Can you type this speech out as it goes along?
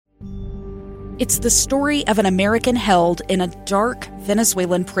It's the story of an American held in a dark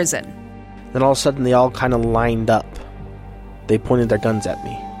Venezuelan prison. Then all of a sudden they all kind of lined up. They pointed their guns at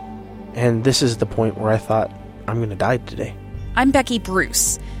me. And this is the point where I thought, I'm going to die today. I'm Becky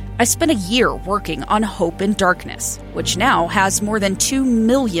Bruce. I spent a year working on Hope in Darkness, which now has more than 2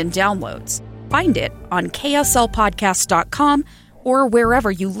 million downloads. Find it on kslpodcast.com or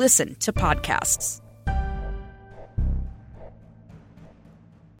wherever you listen to podcasts.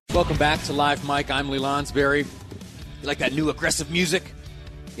 Welcome back to Live Mike. I'm Lee Lonsberry. You like that new aggressive music?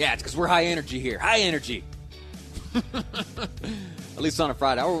 Yeah, it's because we're high energy here. High energy. At least on a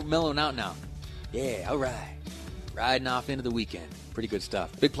Friday. We're mellowing out now. Yeah, all right. Riding off into the weekend. Pretty good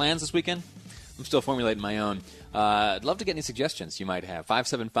stuff. Big plans this weekend? I'm still formulating my own. I'd love to get any suggestions you might have.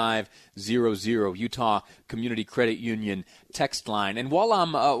 57500 Utah Community Credit Union text line. And while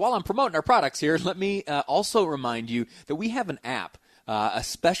I'm promoting our products here, let me also remind you that we have an app. A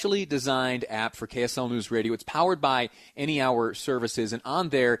specially designed app for KSL News Radio. It's powered by Any Hour Services, and on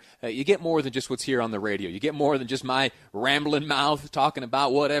there, you get more than just what's here on the radio. You get more than just my rambling mouth talking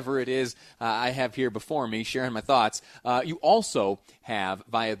about whatever it is I have here before me, sharing my thoughts. You also have,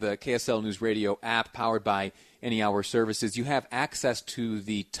 via the KSL News Radio app powered by Any Hour Services, you have access to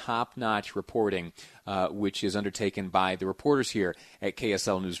the top-notch reporting, which is undertaken by the reporters here at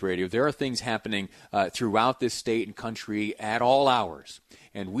KSL News Radio. There are things happening throughout this state and country at all hours.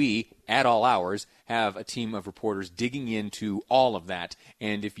 And we, at all hours, have a team of reporters digging into all of that.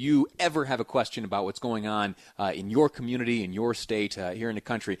 And if you ever have a question about what's going on in your community, in your state, here in the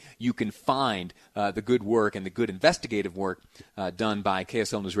country, you can find the good work and the good investigative work done by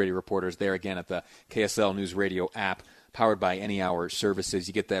KSL News Radio reporters there again at the KSL News Radio app, powered by Any Hour Services.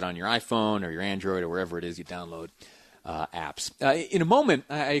 You get that on your iPhone or your Android or wherever it is you download apps. In a moment,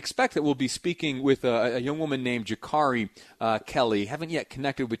 I expect that we'll be speaking with a young woman named Jaccarri Kelley. Haven't yet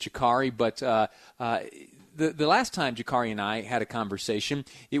connected with Jaccarri, but the last time Jaccarri and I had a conversation,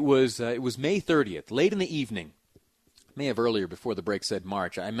 it was May 30th, late in the evening. May have earlier before the break said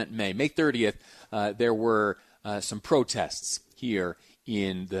March. I meant May. May 30th, there were some protests here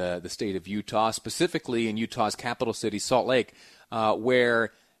in the state of Utah, specifically in Utah's capital city, Salt Lake,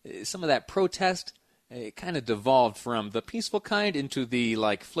 where some of that protest it kind of devolved from the peaceful kind into the,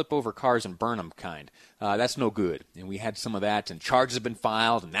 flip over cars and burn them kind. That's no good. And we had some of that, and charges have been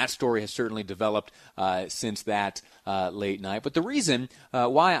filed, and that story has certainly developed since that late night. But the reason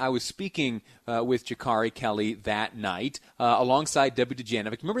why I was speaking with Jaccarri Kelley that night, alongside Debbie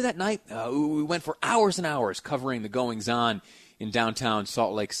Dujanovic, remember that night? We went for hours and hours covering the goings-on in downtown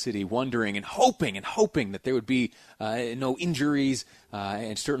Salt Lake City, wondering and hoping that there would be no injuries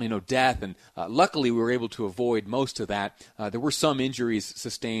and certainly no death. And luckily, we were able to avoid most of that. There were some injuries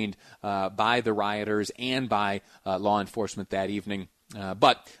sustained by the rioters and by law enforcement that evening.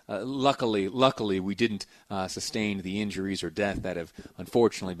 But luckily, we didn't sustain the injuries or death that have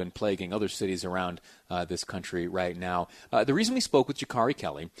unfortunately been plaguing other cities around this country right now. The reason we spoke with Jaccarri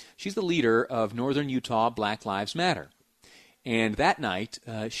Kelley, she's the leader of Northern Utah Black Lives Matter. And that night,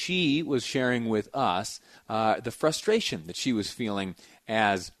 she was sharing with us the frustration that she was feeling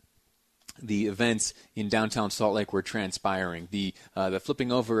as the events in downtown Salt Lake were transpiring. The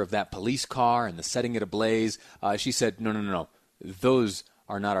flipping over of that police car and the setting it ablaze. She said, no. Those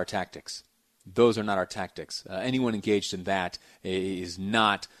are not our tactics. Those are not our tactics. Anyone engaged in that is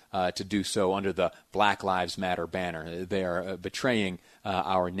not to do so under the Black Lives Matter banner. They are betraying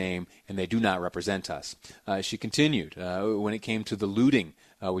our name, and they do not represent us. She continued, when it came to the looting,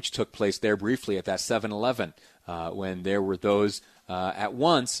 which took place there briefly at that 7-Eleven, when there were those at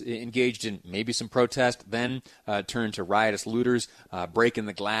once engaged in maybe some protest, then turned to riotous looters, breaking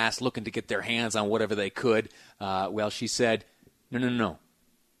the glass, looking to get their hands on whatever they could. Well, she said, no.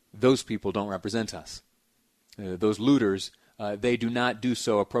 Those people don't represent us. Those looters, they do not do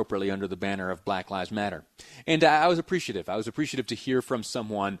so appropriately under the banner of Black Lives Matter. And I was appreciative. I was appreciative to hear from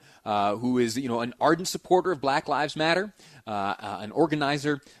someone who is, an ardent supporter of Black Lives Matter, an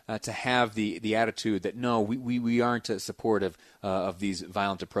organizer, to have the attitude that, no, we aren't supportive of these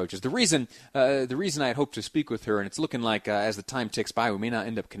violent approaches. The reason I had hoped to speak with her, and it's looking like as the time ticks by, we may not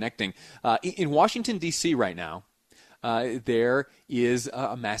end up connecting, in Washington, D.C. right now, there is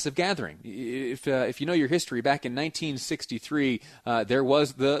a massive gathering. If you know your history, back in 1963, there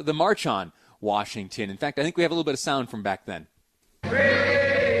was the March on Washington. In fact, I think we have a little bit of sound from back then.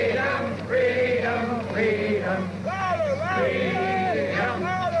 Freedom, freedom, freedom. Louder, louder, freedom,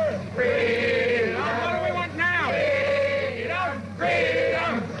 louder, freedom. What do we want now? Freedom,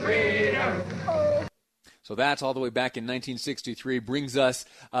 freedom, freedom. So that's all the way back in 1963, brings us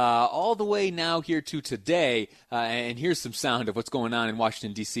all the way now here to today. And here's some sound of what's going on in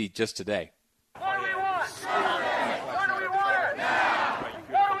Washington, D.C. just today.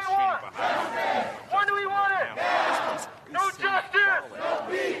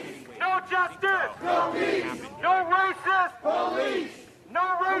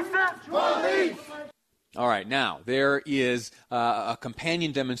 All right. Now, there is a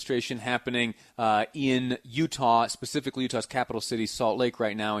companion demonstration happening in Utah, specifically Utah's capital city, Salt Lake,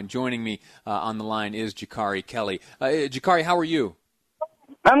 right now. And joining me on the line is Jaccarri Kelley. Jaccarri, how are you?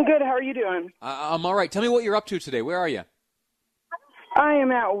 I'm good. How are you doing? I'm all right. Tell me what you're up to today. Where are you? I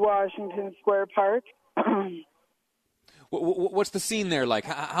am at Washington Square Park. What's the scene there like?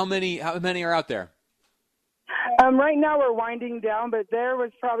 How many are out there? Right now we're winding down, but there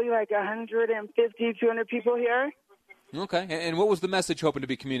was probably like 150, 200 people here. Okay. And what was the message hoping to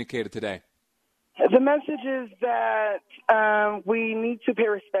be communicated today? The message is that we need to pay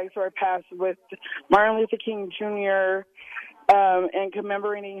respect to our past with Martin Luther King Jr. And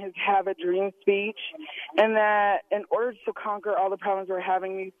commemorating his Have a Dream speech, and that in order to conquer all the problems we're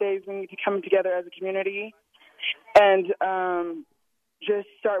having these days, we need to come together as a community and just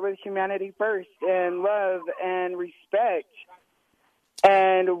start with humanity first and love and respect,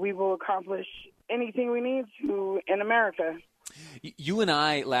 and we will accomplish anything we need to in America. You and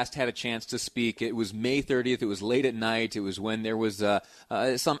I last had a chance to speak. It was May 30th. It was late at night. It was when there was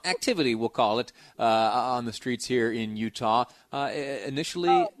some activity, we'll call it, on the streets here in Utah.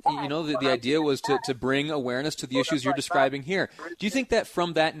 Initially, the idea was to bring awareness to the issues you're describing here. Do you think that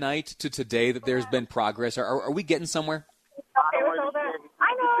from that night to today that there's been progress? Are we getting somewhere?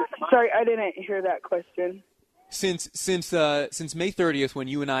 Sorry, I didn't hear that question. Since May 30th, when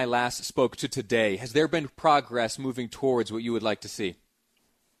you and I last spoke, to today, has there been progress moving towards what you would like to see?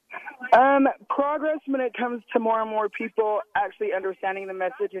 Progress when it comes to more and more people actually understanding the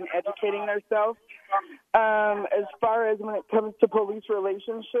message and educating themselves. As far as when it comes to police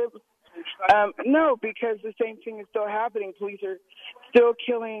relationships, no, because the same thing is still happening. Police are still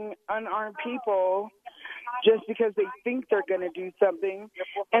killing unarmed people just because they think they're going to do something.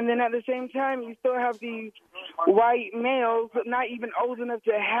 And then at the same time, you still have these white males, not even old enough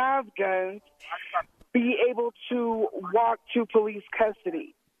to have guns, be able to walk to police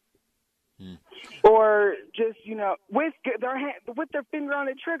custody. Or just, with their finger on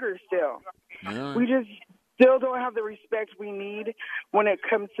the trigger still. No. We just still don't have the respect we need when it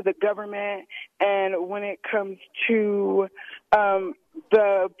comes to the government and when it comes to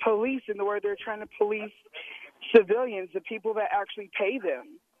the police and where they're trying to police civilians, the people that actually pay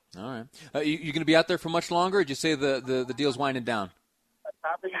them. All right. You going to be out there for much longer, or did you say the deal's winding down?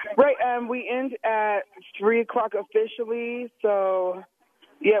 Right. We end at 3 o'clock officially, so...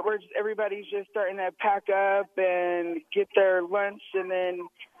 Yeah, everybody's just starting to pack up and get their lunch and then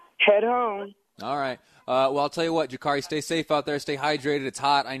head home. All right. Well, I'll tell you what, Jaccarri, stay safe out there. Stay hydrated. It's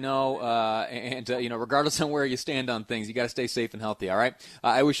hot, I know. And regardless of where you stand on things, you got to stay safe and healthy, all right?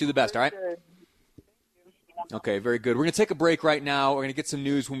 I wish you the best, all right? Okay, very good. We're going to take a break right now. We're going to get some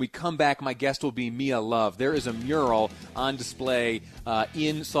news. When we come back, my guest will be Mia Love. There is a mural on display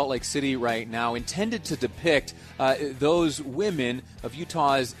in Salt Lake City right now intended to depict those women of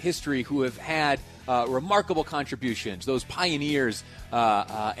Utah's history who have had remarkable contributions, those pioneers.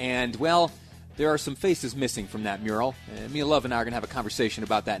 And, well, there are some faces missing from that mural. Mia Love and I are going to have a conversation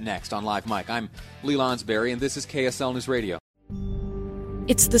about that next on Live Mike. I'm Lee Lonsberry, and this is KSL News Radio.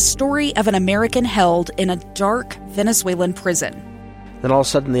 It's the story of an American held in a dark Venezuelan prison. Then all of a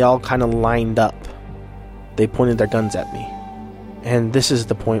sudden they all kind of lined up. They pointed their guns at me. And this is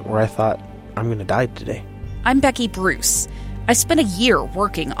the point where I thought, I'm going to die today. I'm Becky Bruce. I spent a year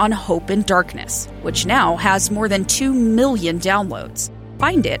working on Hope in Darkness, which now has more than 2 million downloads.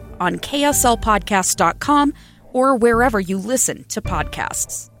 Find it on kslpodcast.com or wherever you listen to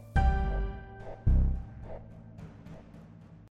podcasts.